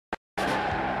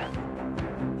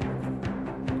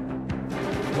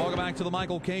back to the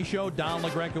Michael Kay Show. Don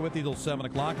LaGreca with you till 7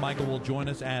 o'clock. Michael will join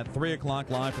us at 3 o'clock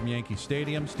live from Yankee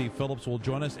Stadium. Steve Phillips will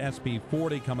join us.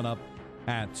 SP40 coming up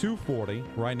at 2:40.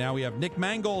 Right now we have Nick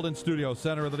Mangold in studio,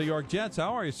 center of the New York Jets.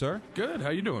 How are you, sir? Good.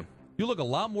 How you doing? You look a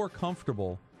lot more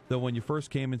comfortable than when you first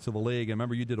came into the league. I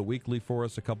remember you did a weekly for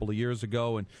us a couple of years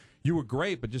ago, and you were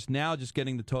great, but just now, just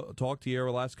getting to talk to you over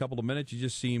the last couple of minutes, you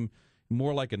just seem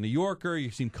more like a New Yorker.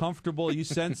 You seem comfortable. Are you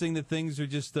sensing that things are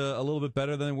just a little bit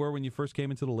better than they were when you first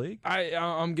came into the league?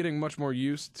 I'm getting much more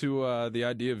used to the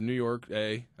idea of New York,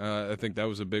 A. I think that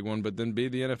was a big one, but then B,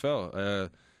 the NFL.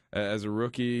 As a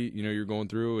rookie, you're going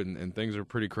through and things are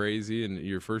pretty crazy, and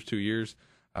your first 2 years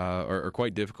are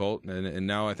quite difficult. And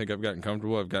now I think I've gotten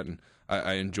comfortable.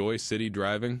 I enjoy city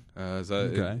driving,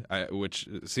 which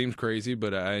seems crazy,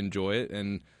 but I enjoy it,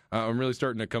 and I'm really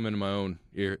starting to come into my own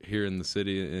here in the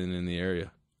city and in the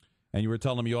area. And you were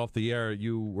telling me off the air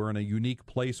you were in a unique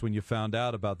place when you found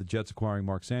out about the Jets acquiring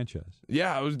Mark Sanchez.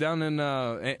 Yeah, I was down in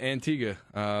Antigua,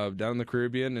 down in the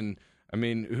Caribbean, and I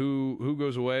mean, who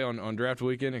goes away on draft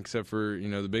weekend except for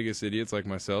the biggest idiots like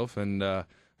myself, and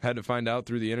had to find out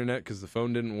through the internet because the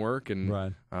phone didn't work, and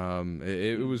right.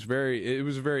 It was a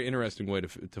very interesting way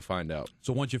to find out.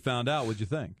 So once you found out, what'd you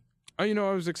think? I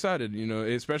was excited,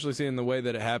 especially seeing the way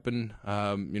that it happened,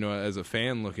 as a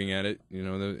fan looking at it,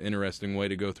 the interesting way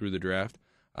to go through the draft.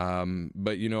 But,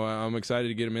 I'm excited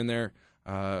to get him in there.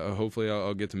 Hopefully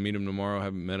I'll get to meet him tomorrow. I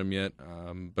haven't met him yet.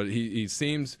 But he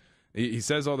seems, he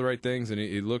says all the right things, and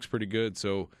he looks pretty good.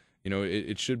 So,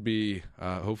 it should be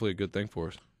hopefully a good thing for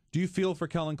us. Do you feel for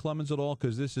Kellen Clemens at all?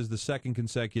 Because this is the second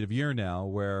consecutive year now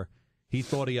where he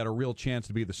thought he had a real chance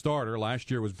to be the starter. Last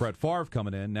year was Brett Favre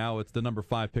coming in. Now it's the number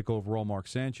 5 pick overall, Mark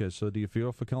Sanchez. So do you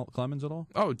feel for Clemens at all?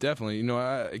 Oh, definitely.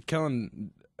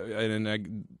 Kellen,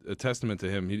 and a testament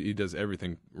to him, he does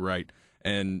everything right.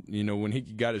 And, when he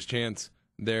got his chance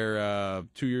there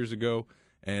 2 years ago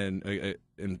and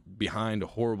behind a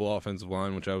horrible offensive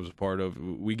line, which I was a part of,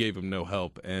 we gave him no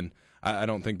help. And I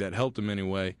don't think that helped him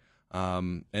anyway.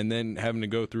 And then having to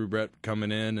go through Brett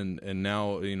coming in and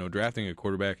now, drafting a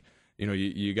quarterback,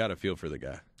 you got to feel for the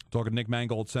guy. Talking to Nick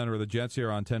Mangold, center of the Jets here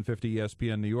on 1050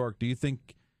 ESPN New York. Do you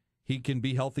think he can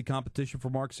be healthy competition for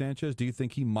Mark Sanchez? Do you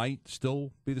think he might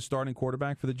still be the starting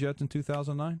quarterback for the Jets in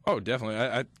 2009? Oh,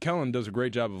 definitely. Kellen does a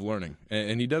great job of learning,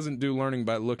 and he doesn't do learning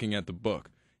by looking at the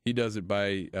book. He does it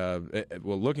by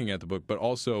looking at the book, but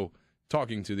also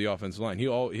talking to the offensive line.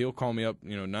 He'll call me up,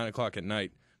 9 o'clock at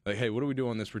night, like, hey, what do we do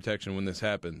on this protection when this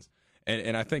happens?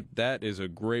 And I think that is a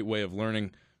great way of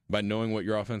learning by knowing what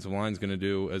your offensive line is going to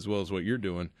do as well as what you're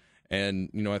doing. And,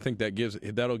 I think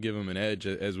that'll give him an edge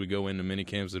as we go into mini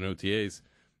camps and OTAs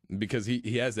because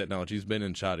he has that knowledge. He's been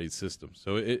in Shoddy's system.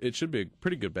 So it should be a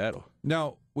pretty good battle.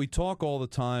 Now, we talk all the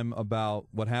time about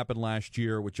what happened last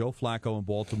year with Joe Flacco in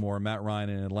Baltimore and Matt Ryan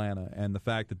in Atlanta and the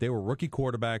fact that they were rookie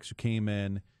quarterbacks who came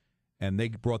in and they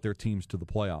brought their teams to the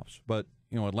playoffs. But,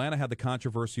 Atlanta had the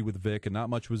controversy with Vic and not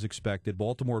much was expected.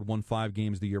 Baltimore had won 5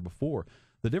 games the year before.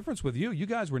 The difference with you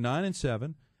guys were 9-7,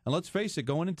 and let's face it,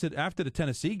 going into after the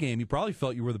Tennessee game, you probably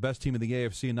felt you were the best team in the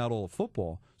AFC and not all of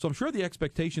football. So I'm sure the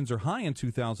expectations are high in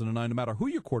 2009, no matter who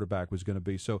your quarterback was going to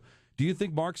be. So do you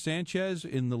think Mark Sanchez,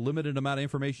 in the limited amount of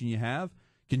information you have,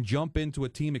 can jump into a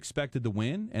team expected to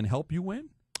win and help you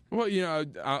win? Well,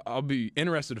 I'll be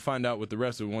interested to find out what the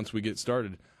rest of it once we get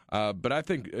started. But I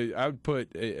think I would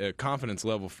put a confidence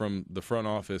level from the front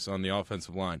office on the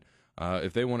offensive line.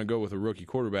 If they want to go with a rookie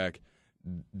quarterback,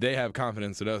 they have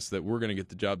confidence in us that we're going to get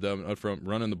the job done up front,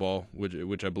 running the ball,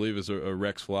 which I believe is a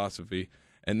Rex philosophy,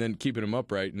 and then keeping them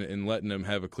upright and letting them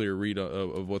have a clear read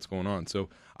of what's going on. So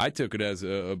I took it as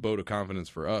a vote of confidence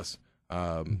for us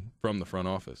from the front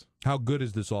office. How good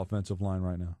is this offensive line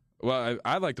right now? Well,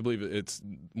 I like to believe it's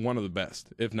one of the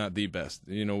best, if not the best.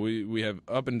 We have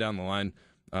up and down the line,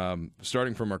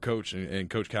 starting from our coach, and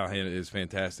Coach Callahan is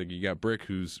fantastic. You got Brick,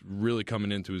 who's really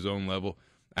coming into his own level.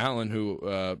 Allen, who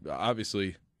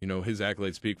obviously, his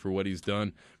accolades speak for what he's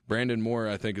done. Brandon Moore,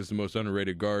 I think, is the most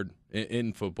underrated guard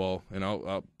in football, and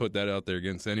I'll put that out there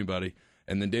against anybody.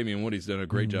 And then Damian Woody's done a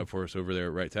great job for us over there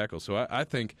at right tackle. So I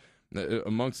think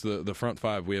amongst the front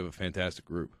 5, we have a fantastic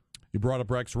group. You brought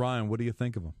up Rex Ryan. What do you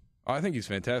think of him? I think he's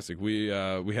fantastic. We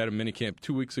had a mini camp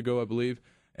 2 weeks ago, I believe,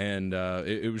 and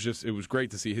it was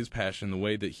great to see his passion, the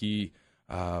way that he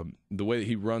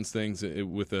runs things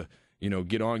with a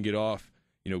get on, get off,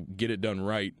 get it done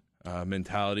right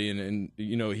mentality, and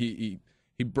he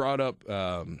brought up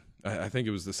I think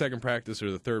it was the second practice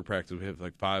or the third practice. We had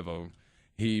like 5 of them.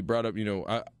 He brought up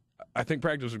I think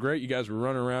practice was great. You guys were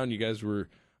running around. You guys were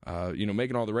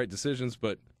making all the right decisions,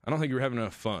 but I don't think you were having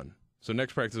enough fun. So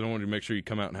next practice, I want you to make sure you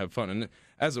come out and have fun. And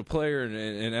as a player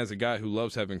and as a guy who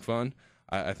loves having fun,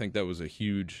 I think that was a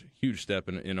huge step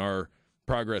in our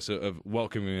progress of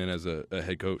welcoming him in as a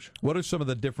head coach. What are some of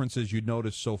the differences you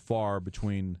noticed so far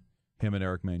between him and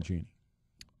Eric Mangini?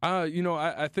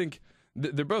 I think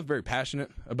they're both very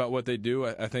passionate about what they do.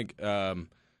 I think,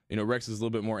 Rex is a little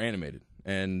bit more animated.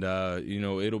 And,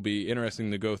 it'll be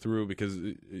interesting to go through because,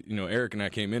 Eric and I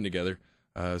came in together.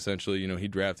 Essentially, he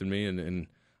drafted me and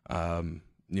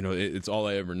it's all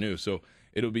I ever knew. So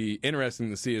it'll be interesting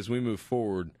to see as we move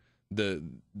forward the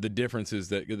differences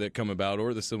that come about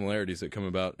or the similarities that come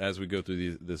about as we go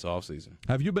through this offseason.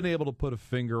 Have you been able to put a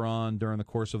finger on during the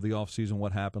course of the offseason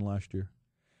what happened last year?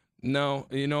 No,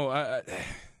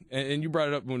 and you brought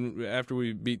it up after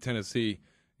we beat Tennessee,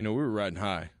 we were riding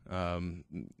high.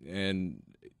 And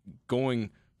going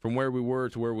from where we were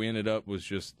to where we ended up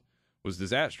was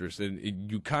disastrous.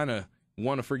 And you kind of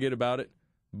want to forget about it,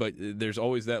 but there's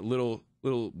always that little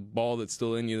ball that's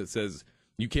still in you that says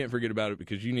you can't forget about it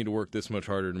because you need to work this much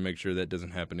harder to make sure that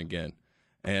doesn't happen again.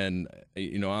 And,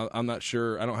 I'm not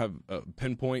sure. I don't have a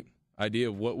pinpoint idea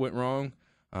of what went wrong,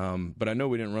 but I know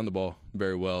we didn't run the ball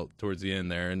very well towards the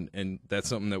end there, and that's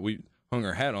something that we hung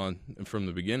our hat on from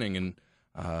the beginning, and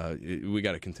we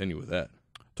got to continue with that.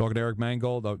 Talking to Eric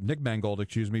Mangold, Nick Mangold,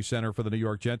 center for the New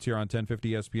York Jets here on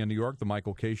 1050 ESPN New York, the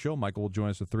Michael Kay Show. Michael will join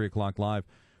us at 3 o'clock live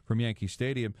from Yankee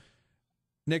Stadium.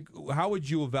 Nick, how would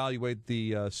you evaluate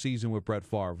the season with Brett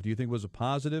Favre? Do you think it was a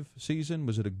positive season?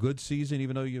 Was it a good season,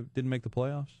 even though you didn't make the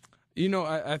playoffs?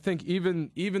 I think even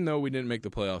though we didn't make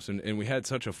the playoffs and we had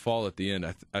such a fall at the end,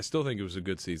 I still think it was a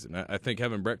good season. I think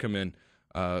having Brett come in,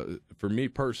 for me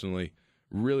personally,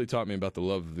 really taught me about the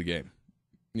love of the game.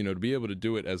 To be able to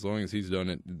do it as long as he's done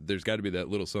it, there's got to be that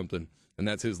little something, and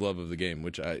that's his love of the game,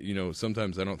 which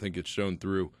sometimes I don't think it's shown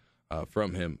through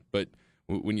from him. But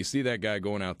when you see that guy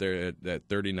going out there at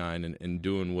 39 and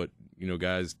doing what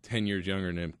guys 10 years younger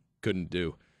than him couldn't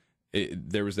do,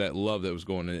 there was that love that was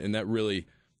going, and that really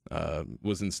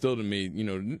was instilled in me,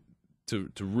 to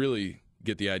really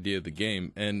get the idea of the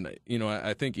game. And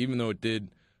I think even though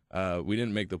we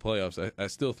didn't make the playoffs, I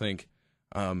still think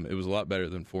it was a lot better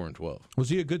than 4-12. Was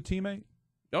he a good teammate?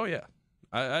 Oh yeah,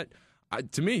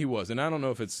 to me he was, and I don't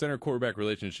know if it's center quarterback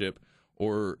relationship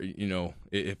or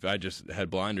if I just had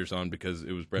blinders on because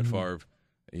it was Brett Favre,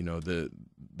 the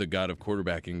god of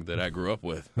quarterbacking that I grew up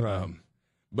with. Right.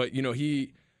 But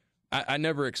I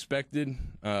never expected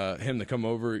him to come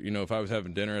over. If I was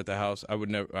having dinner at the house, I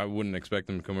wouldn't expect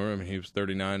him to come over. I mean, he was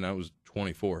 39, I was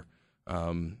 24.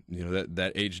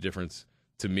 That age difference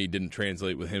to me didn't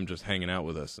translate with him just hanging out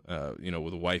with us,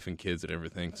 with a wife and kids and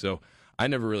everything. So I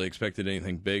never really expected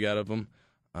anything big out of him.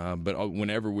 But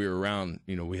whenever we were around,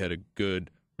 we had a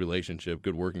good relationship,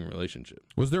 good working relationship.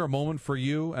 Was there a moment for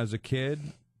you as a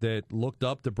kid that looked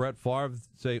up to Brett Favre and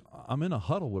say, I'm in a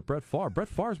huddle with Brett Favre. Brett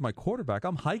Favre's my quarterback.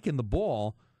 I'm hiking the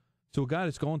ball to a guy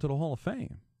that's going to the Hall of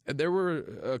Fame. There were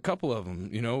a couple of them.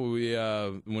 We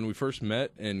when we first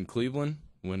met in Cleveland,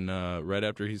 when right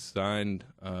after he signed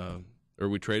or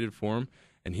we traded for him,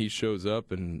 and he shows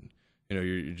up, and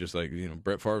you're just like,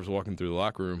 Brett Favre's walking through the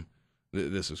locker room.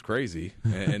 This is crazy.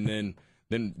 And then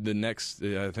the next,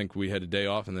 I think we had a day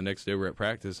off, and the next day we're at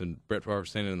practice, and Brett Favre's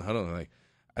standing in the huddle, and like,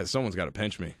 someone's got to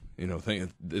pinch me.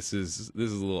 Thinking this is a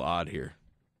little odd here.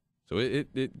 So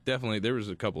it definitely, there was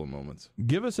a couple of moments.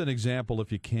 Give us an example,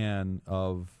 if you can,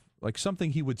 of like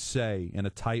something he would say in a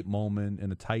tight moment,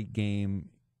 in a tight game,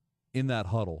 in that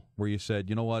huddle, where you said,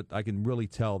 you know what, I can really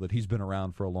tell that he's been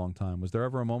around for a long time. Was there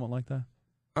ever a moment like that?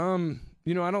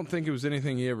 I don't think it was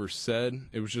anything he ever said.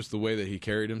 It was just the way that he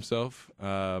carried himself.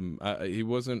 He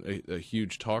wasn't a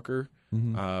huge talker,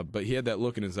 but he had that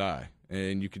look in his eye,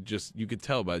 and you could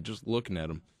tell by just looking at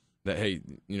him that, hey,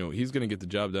 he's going to get the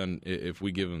job done if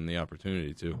we give him the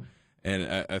opportunity to.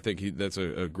 And I think that's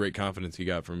a great confidence he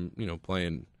got from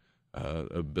playing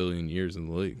a billion years in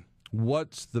the league.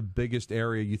 What's the biggest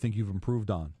area you think you've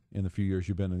improved on in the few years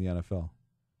you've been in the NFL?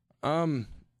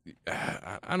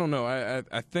 I don't know.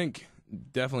 I think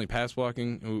definitely pass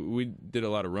blocking. We did a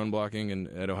lot of run blocking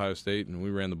at Ohio State, and we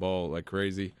ran the ball like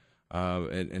crazy.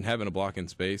 And having a block in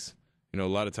space. A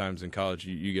lot of times in college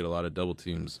you get a lot of double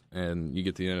teams, and you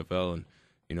get to the NFL, and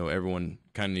everyone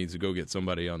kind of needs to go get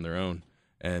somebody on their own,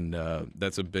 and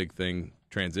that's a big thing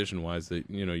transition wise that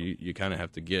you kind of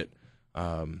have to get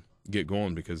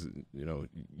going because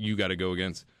you got to go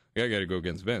against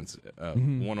Vince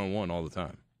 1-on-1 all the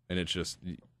time, and it's just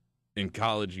in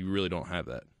college you really don't have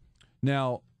that.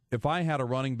 Now, if I had a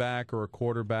running back or a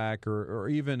quarterback or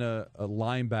even a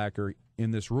linebacker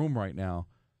in this room right now,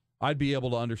 I'd be able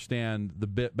to understand the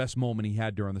best moment he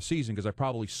had during the season because I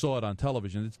probably saw it on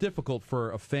television. It's difficult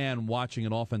for a fan watching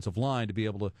an offensive line to be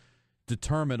able to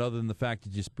determine, other than the fact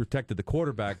he just protected the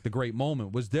quarterback, the great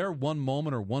moment. Was there one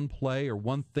moment or one play or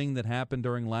one thing that happened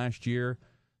during last year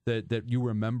that you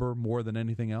remember more than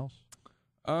anything else?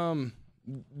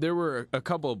 There were a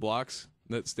couple of blocks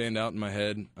that stand out in my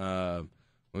head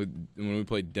when we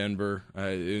played Denver,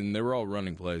 and they were all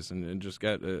running plays, and just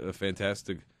got a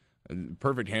fantastic,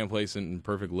 perfect hand placement and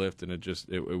perfect lift, and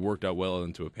it worked out well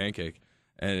into a pancake.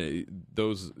 And there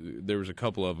was a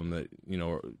couple of them that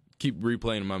keep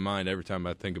replaying in my mind every time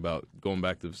I think about going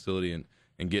back to the facility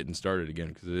and getting started again,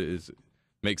 because it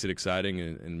makes it exciting,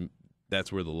 and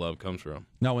that's where the love comes from.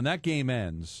 Now, when that game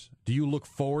ends, do you look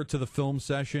forward to the film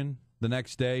session the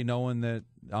next day, knowing that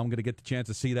I'm going to get the chance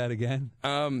to see that again?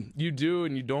 You do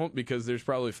and you don't, because there's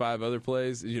probably 5 other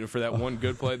plays. For that one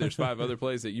good play, there's 5 other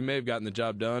plays that you may have gotten the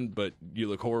job done, but you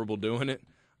look horrible doing it.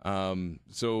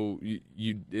 So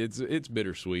it's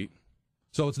bittersweet.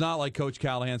 So it's not like Coach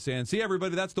Callahan saying, see,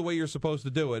 everybody, that's the way you're supposed to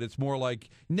do it. It's more like,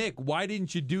 Nick, why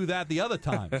didn't you do that the other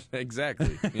times?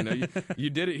 Exactly. You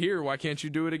did it here. Why can't you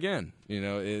do it again?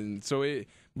 And so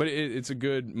it's a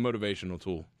good motivational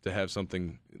tool to have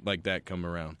something like that come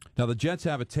around. Now, the Jets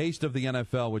have a taste of the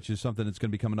NFL, which is something that's going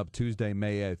to be coming up Tuesday,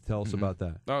 May 8th. Tell us about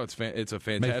that. Oh, it's a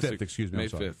fantastic. May 5th, excuse me. May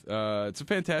 5th. It's a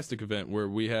fantastic event where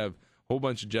we have a whole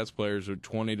bunch of Jets players, or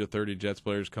 20 to 30 Jets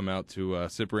players, come out to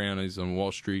Cipriani's on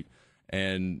Wall Street.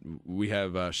 And we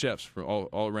have chefs from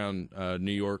all around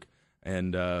New York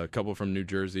and a couple from New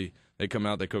Jersey. They come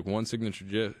out, they cook one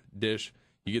signature dish.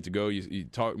 You get to go, you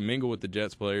talk, mingle with the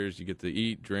Jets players. You get to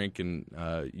eat, drink, and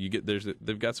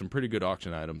they've got some pretty good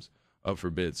auction items up for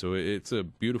bid. So it's a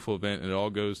beautiful event, and it all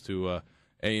goes to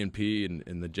A&P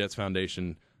and the Jets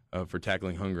Foundation for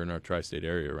tackling hunger in our tri-state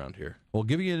area around here. Well,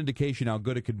 give you an indication how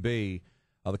good it could be.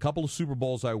 The couple of Super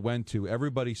Bowls I went to,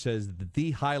 everybody says that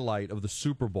the highlight of the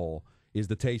Super Bowl is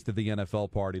the taste of the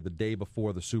NFL party the day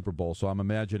before the Super Bowl. So I'm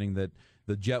imagining that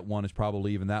the Jet one is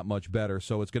probably even that much better.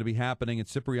 So it's going to be happening at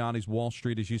Cipriani's Wall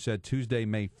Street, as you said, Tuesday,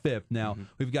 May 5th. Now,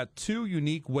 we've got 2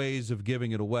 unique ways of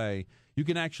giving it away. You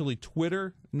can actually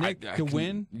Twitter Nick to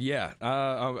win. Yeah.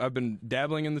 I've been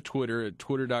dabbling in the Twitter at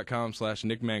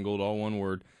twitter.com/Nick Mangold, all one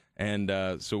word. And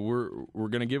so we're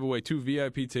going to give away 2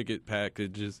 VIP ticket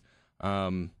packages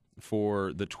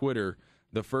for the Twitter.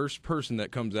 The first person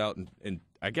that comes out and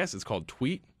I guess it's called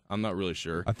tweet. I'm not really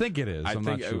sure. I think it is. I'm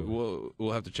not sure.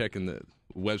 We'll have to check in the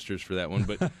Webster's for that one.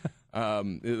 But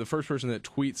the first person that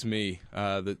tweets me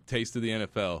the taste of the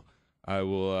NFL,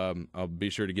 I'll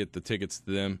be sure to get the tickets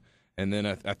to them. And then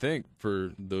I think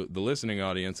for the listening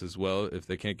audience as well, if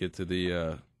they can't get to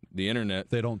the internet,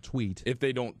 they don't tweet. If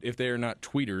they are not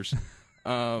tweeters.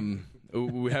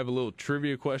 We have a little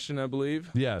trivia question, I believe.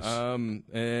 Yes.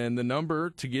 And the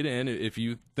number to get in, if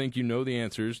you think you know the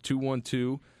answers,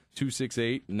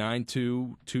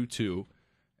 212-268-9222.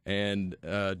 And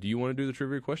do you want to do the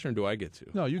trivia question, or do I get to?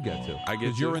 No, you get to. I get to.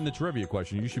 Because you're in the trivia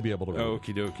question. You should be able to.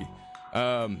 Okie dokie.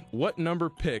 What number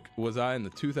pick was I in the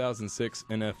 2006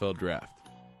 NFL Draft?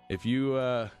 If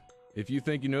you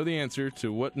think you know the answer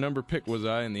to what number pick was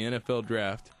I in the NFL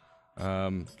Draft,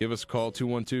 give us a call,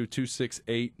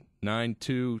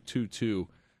 212-268-9222,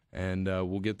 and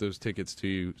we'll get those tickets to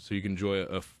you so you can enjoy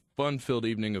a fun-filled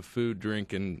evening of food,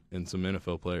 drink, and some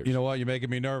NFL players. You know what? You're making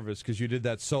me nervous because you did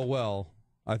that so well.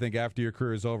 I think after your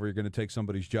career is over, you're going to take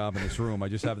somebody's job in this room. I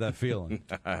just have that feeling.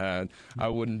 I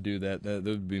wouldn't do that. That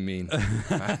would be mean.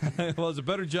 Well, it's a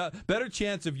better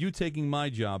chance of you taking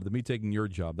my job than me taking your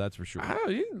job. That's for sure.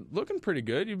 You're looking pretty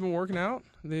good. You've been working out.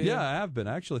 Yeah, I have been,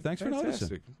 actually. Thanks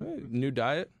Fantastic. for noticing. New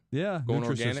diet. Yeah, going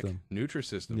organic.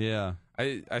 Nutrisystem. Yeah.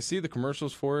 I see the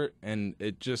commercials for it, and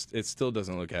it still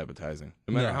doesn't look appetizing.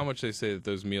 No matter how much they say that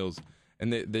those meals,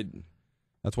 and they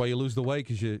that's why you lose the weight,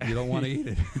 because you don't want to eat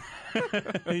it.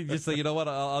 You just say, you know what,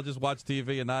 I'll just watch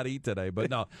TV and not eat today.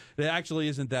 But no, it actually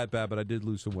isn't that bad, but I did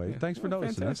lose some weight. Thanks for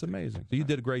noticing. Fantastic. That's amazing. So you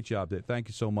did a great job, Dave. Thank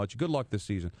you so much. Good luck this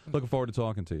season. Looking forward to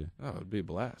talking to you. Oh, it'd be a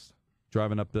blast.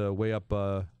 Driving up the way up,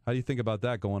 how do you think about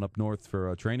that, going up north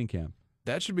for training camp?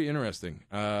 That should be interesting.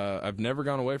 I've never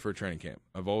gone away for a training camp.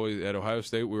 I've always, at Ohio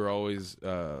State, we were always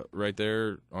right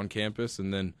there on campus,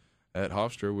 and then at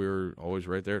Hofstra, we were always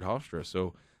right there at Hofstra.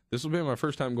 So this will be my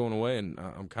first time going away, and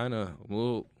I'm kind of a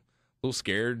little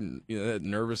scared, and that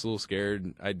nervous, little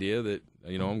scared idea that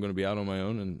I'm going to be out on my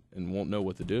own and won't know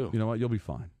what to do. You know what? You'll be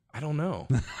fine. I don't know.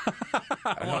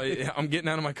 I'm getting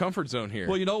out of my comfort zone here.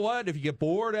 Well, you know what? If you get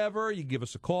bored ever, you give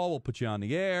us a call. We'll put you on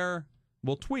the air.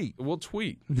 We'll tweet. We'll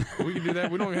tweet. We can do that.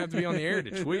 We don't even have to be on the air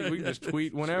to tweet. We can just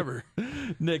tweet whenever.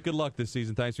 Nick, good luck this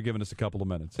season. Thanks for giving us a couple of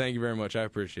minutes. Thank you very much. I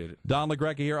appreciate it. Don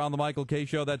LaGreca here on the Michael K.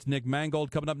 Show. That's Nick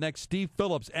Mangold. Coming up next, Steve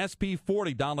Phillips,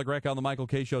 SP40. Don LaGreca on the Michael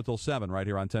K. Show till 7 right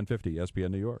here on 1050 ESPN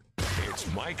New York.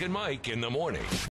 It's Mike and Mike in the morning.